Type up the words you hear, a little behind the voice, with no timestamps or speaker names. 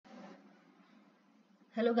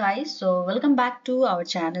Hello guys, so welcome back to our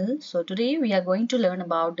channel. So today we are going to learn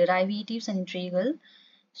about derivatives and integral.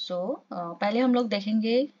 So पहले हम लोग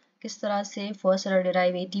देखेंगे किस तरह से फर्स्ट ऑर्डर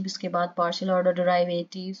डेरिवेटिव, उसके बाद पार्शियल ऑर्डर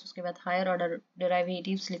डेरिवेटिव्स, उसके बाद हायर ऑर्डर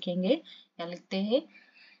डेरिवेटिव्स लिखेंगे या लिखते हैं।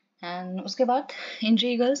 एंड उसके बाद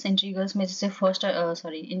इंटीग्रल्स में जैसे first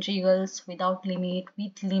integrals without limit,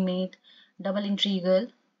 with limit, double integral.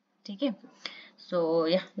 ठीक है, सो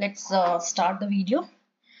या लेट्स स्टार्ट द वीडियो।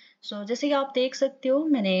 सो जैसे कि आप देख सकते हो,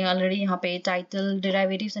 मैंने ऑलरेडी यहाँ पे टाइटल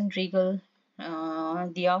डेरिवेटिव्स एंड इंटीग्रल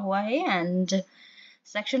दिया हुआ है एंड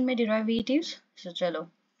सेक्शन में डेरिवेटिव्स। सो चलो,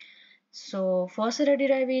 so first order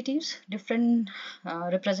derivatives different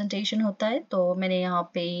representation होता है, तो मैंने यहाँ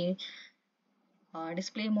पे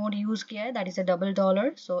डिस्प्ले मोड यूज किया है, that is a double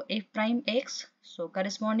dollar. So F prime x, so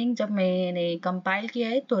corresponding जब मैंने कंपाइल किया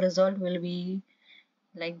है तो result will be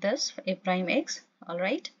like this, F prime x.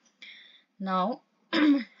 Alright, now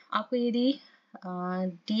आपको यदि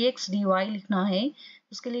dx dy लिखना है,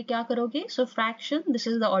 उसके लिए क्या करोगे? सो fraction, this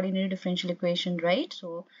is the ordinary differential equation, right?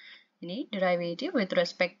 So you need derivative with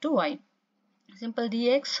respect to y. Simple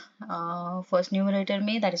dx first numerator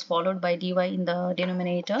में, that is followed by dy in the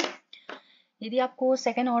denominator. यदि आपको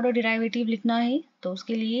सेकेंड ऑर्डर डेरिवेटिव लिखना है तो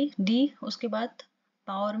उसके लिए d, उसके बाद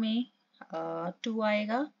पावर में 2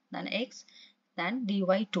 आएगा, देन x, then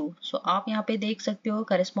dy2. सो आप यहाँ पे देख सकते हो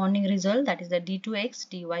corresponding result, that is the d2x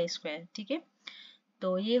dy square. ठीक है,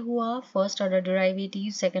 तो ये हुआ first order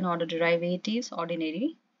derivative, second order derivatives,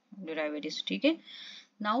 ordinary derivatives. ठीक है,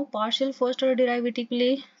 now partial first order derivative के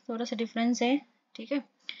लिए थोड़ा सा डिफरेंस है। ठीक है,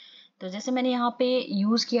 तो जैसे मैंने यहाँ पे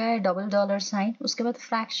यूज किया है डबल डॉलर साइन, उसके बाद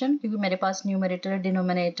फ्रैक्शन, क्योंकि मेरे पास न्यूमरेटर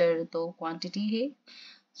डिनोमिनेटर तो क्वांटिटी है।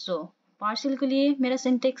 सो पार्शियल के लिए मेरा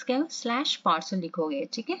सिंटेक्स क्या है? स्लैश पार्शियल लिखोगे।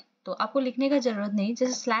 ठीक है, तो आपको लिखने का जरूरत नहीं,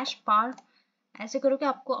 जैसे स्लैश पार ऐसे करोगे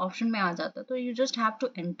आपको ऑप्शन में आ जाता, तो you just have to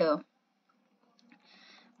enter.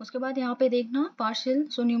 उसके बाद यहाँ पे देखना पार्शियल,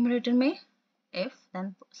 सो न्यूमरेटर में f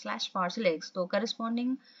then slash partial x, तो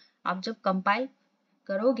करस्पॉन्डिंग आप जब कंपाइल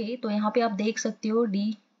करोगे तो यहाँ पे आप देख सकते हो d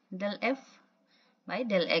del f by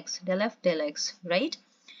del x, del f del x, right?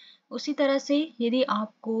 उसी तरह से यदि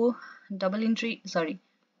आपको double entry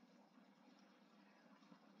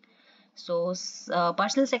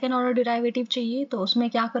partial second order derivative चाहिए, तो उसमें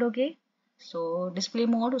क्या करोगे? सो डिस्प्ले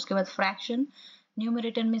मोड, उसके बाद फ्रैक्शन,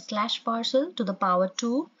 न्यूमरेटर में slash partial two the power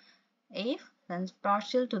 2 f, then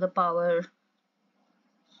partial two the power,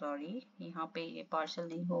 यहाँ पे ये पार्शियल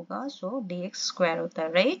नहीं होगा, सो dx स्क्वायर होता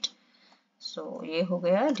है, राइट? सो ये हो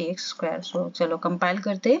गया dx स्क्वायर। सो चलो कंपाइल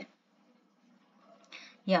करते,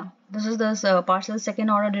 या this is the partial second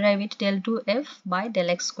order derivative del 2f bye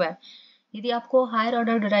del x square. यदि आपको हायर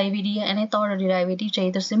ऑर्डर डेरिवेटिव या nth ऑर्डर डेरिवेटिव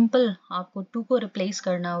चाहिए तो सिंपल आपको 2 को रिप्लेस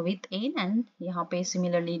करना विथ n, एंड यहाँ पे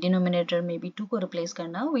सिमिलरली डिनोमिनेटर में भी 2 को रिप्लेस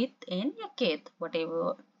करना विथ n या kth,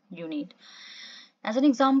 whatever you need. As an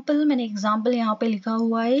example, मैंने एग्जाम्पल यहाँ पे लिखा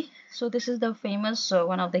हुआ है। So this is the famous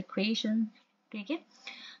one of the equation. ठीक है,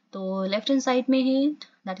 तो लेफ्ट हैंड साइड में है,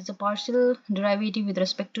 that is a partial derivative with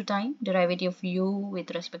respect to time, derivative of u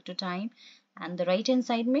with respect to time, and the right hand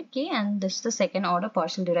side में k, and this is the second order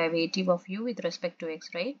partial derivative of u with respect to x,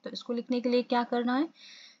 right? तो इसको लिखने के लिए क्या करना है?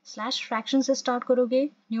 Slash fraction से स्टार्ट करोगे,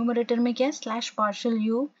 न्यूमरेटर में क्या? स्लैश पार्शियल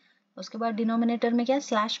u, उसके बाद डिनोमिनेटर में क्या?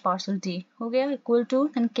 स्लैश पार्शियल t, हो गया equal to,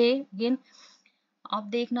 and k again आप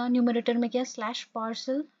देखना न्यूमरेटर में क्या? स्लैश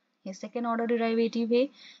पार्शियल, ये सेकेंड ऑर्डर डेरिवेटिव है,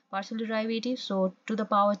 partial derivative, so to the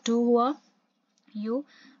power 2 हुआ u,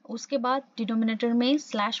 उसके बाद डिनोमिनेटर में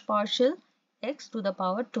slash partial x to the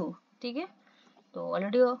power 2। ठीक है, तो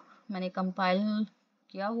ऑलरेडी मैंने कंपाइल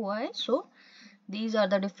किया हुआ है। So these are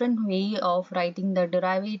the different way of writing the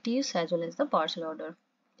derivatives as well as the partial order.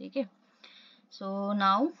 ठीक है, सो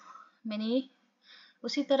नाउ मैंने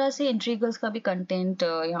उसी तरह से इंटीग्रल्स का भी कंटेंट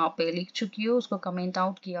यहाँ पे लिख चुकी हूँ, उसको कमेंट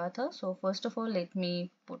आउट किया था। So first of all let me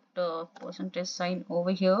put percentage sine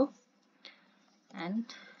over here and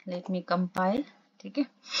let me compile. ठीक है,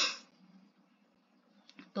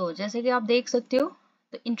 तो जैसे कि आप देख सकते हो,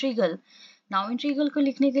 तो इंटीग्रल, नाउ इंटीग्रल को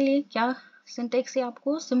लिखने के लिए क्या सिंटेक्स है?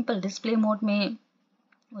 आपको सिंपल डिस्प्ले मोड में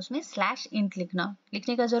उसमें स्लैश इंट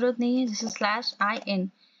लिखने का जरूरत नहीं है, जैसे स्लैश आई एन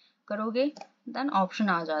करोगे देन ऑप्शन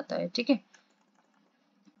आ जाता है। ठीक है,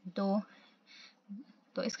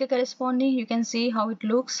 तो इसके corresponding you can see how it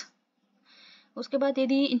looks. उसके बाद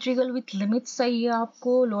यदि इंटीग्रल विथ लिमिट्स चाहिए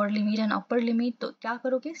आपको, lower limit and upper limit, तो क्या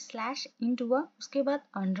करोगे? स्लैश इंट हुआ, उसके बाद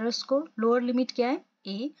अंडरस्कोर, लोअर लिमिट क्या है?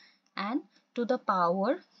 a, and to the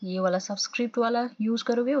power, ये वाला सबस्क्रिप्ट वाला यूज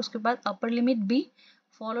करोगे, उसके बाद upper limit b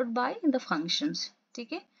followed by the functions.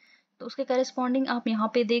 ठीक है, तो उसके करस्पॉन्डिंग आप यहाँ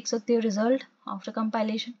पे देख सकते हो रिजल्ट आफ्टर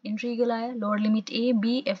कंपाइलेशन, इंटीग्रल आया lower limit a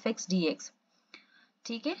b fx dx।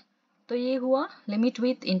 ठीक है, तो ये हुआ लिमिट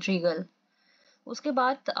विथ इंटीग्रल। उसके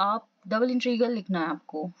बाद आप डबल इंटीग्रल लिखना है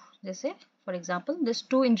आपको, जैसे for example this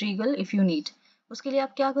to integral if you need. उसके लिए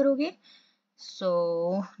आप क्या करोगे,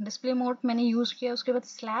 सो डिस्प्ले मोड मैंने यूज किया, उसके बाद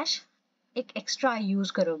स्लैश एक एक्स्ट्रा आई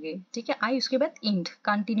यूज करोगे, ठीक है, आई उसके बाद इंट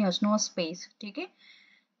कंटिन्यूअस नो स्पेस, ठीक है।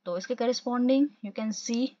 तो इसके corresponding you can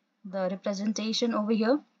see the representation over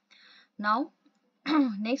here. Now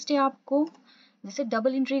next है आपको जैसे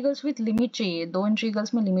डबल इंटीग्रल्स विथ लिमिट चाहिए, दो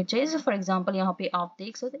इंटीग्रल्स में लिमिट चाहिए, जैसे फॉर एग्जांपल यहाँ पे आप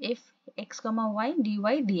देख सकते इफ एक्स कमा Y D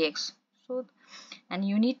Y D x, so and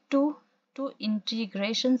you need to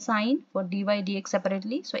integration sign for D Y D x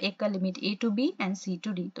separately, सो एक का limit A to be and C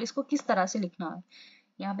to D. तो इसको किस तरह से लिखना है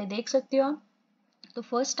यहाँ पे देख सकते हो आप। तो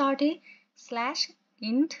फर्स्ट स्टार्ट है स्लैश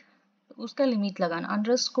इंट, उसका लिमिट लगाना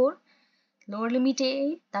underscore lower limit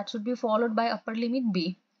A that should be followed by upper limit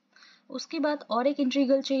B. उसके बाद और एक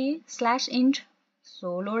इंटीग्रल चाहिए slash int,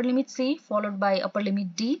 so lower limit C followed by upper limit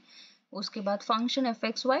D, उसके बाद function F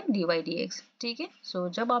x Y D Y D x, ठीक है। सो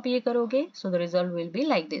जब आप ये करोगे so the result will be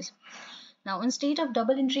like this. Now instead of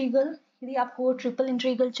double integral यदि आपको ट्रिपल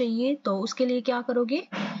इंटीग्रल चाहिए तो उसके लिए क्या करोगे,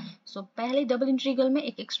 सो पहले डबल इंटीग्रल में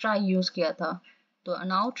एक एक्स्ट्रा यूज किया था, तो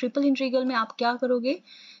नाउ ट्रिपल इंटीग्रल में आप क्या करोगे,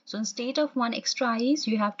 so instead of one extra eyes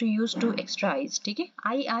you have to use to extra eyes, ठीक है,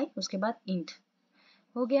 आई आई उसके बाद इंट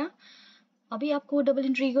हो गया। अभी आपको डबल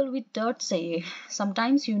इंटीग्रल विद डॉट्स चाहिए,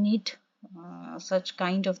 sometimes you need such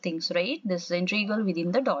kind of things, right? This integral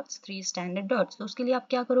within the dots, three standard dots। तो उसके लिए आप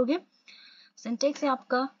क्या करोगे, सिंटेक्स है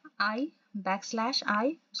आपका i बैकस्लैश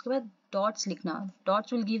i, उसके बाद डॉट्स लिखना,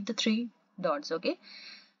 dots will give the three dots, okay.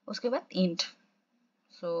 उसके बाद int,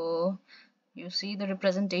 so you see the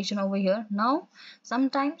representation over here। now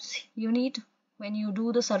sometimes you need, when you do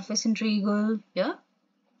the surface integral, yeah,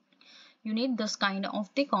 you need this kind of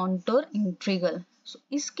the contour integral। so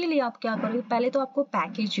इसके लिए आप क्या करोगे, पहले तो आपको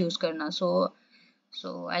पैकेज यूज करना, so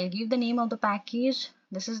I'll give the name of the package,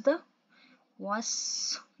 this is the was,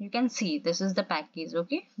 you can see this is the package,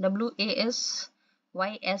 okay,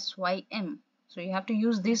 WASYSYM, so you have to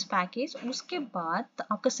use this package। उसके बाद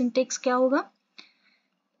आपका सिंटेक्स क्या होगा,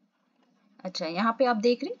 अच्छा यहाँ पे आप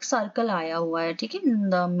देख रहे हैं सर्कल आया हुआ है, ठीक है, in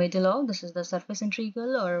the middle of this is the surface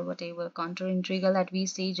integral और whatever contour integral that we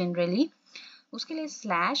see generally. उसके लिए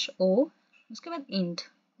स्लैश ओ, उसके बाद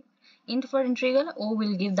int for integral O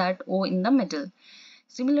will give that O in the middle.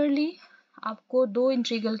 Similarly आपको दो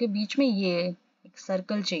इंटीग्रल के बीच में ये एक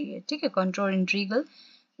सर्कल चाहिए, ठीक है, कंट्रोल इंटीग्रल,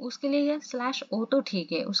 उसके लिए स्लैश ओ तो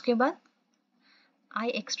ठीक है, उसके बाद आई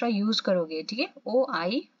एक्स्ट्रा यूज करोगे, ठीक है, ओ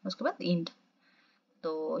आई उसके बाद इंट।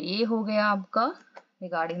 तो ये हो गया आपका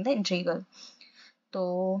रिगार्डिंग द इंटीग्रल।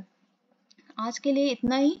 तो आज के लिए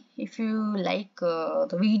इतना ही। If you like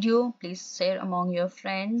the video please share among your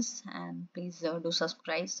friends and please do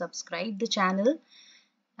subscribe the channel.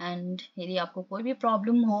 And यदि आपको कोई भी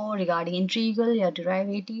प्रॉब्लम हो रिगार्डिंग इंटीग्रल या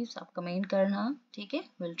डिराइवेटिव्स आप कमेंट करना, ठीक है,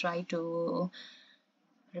 will try to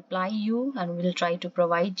reply you and we'll try to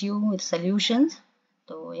provide you with solutions।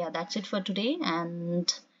 So yeah, that's it for today,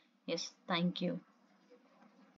 and yes, thank you।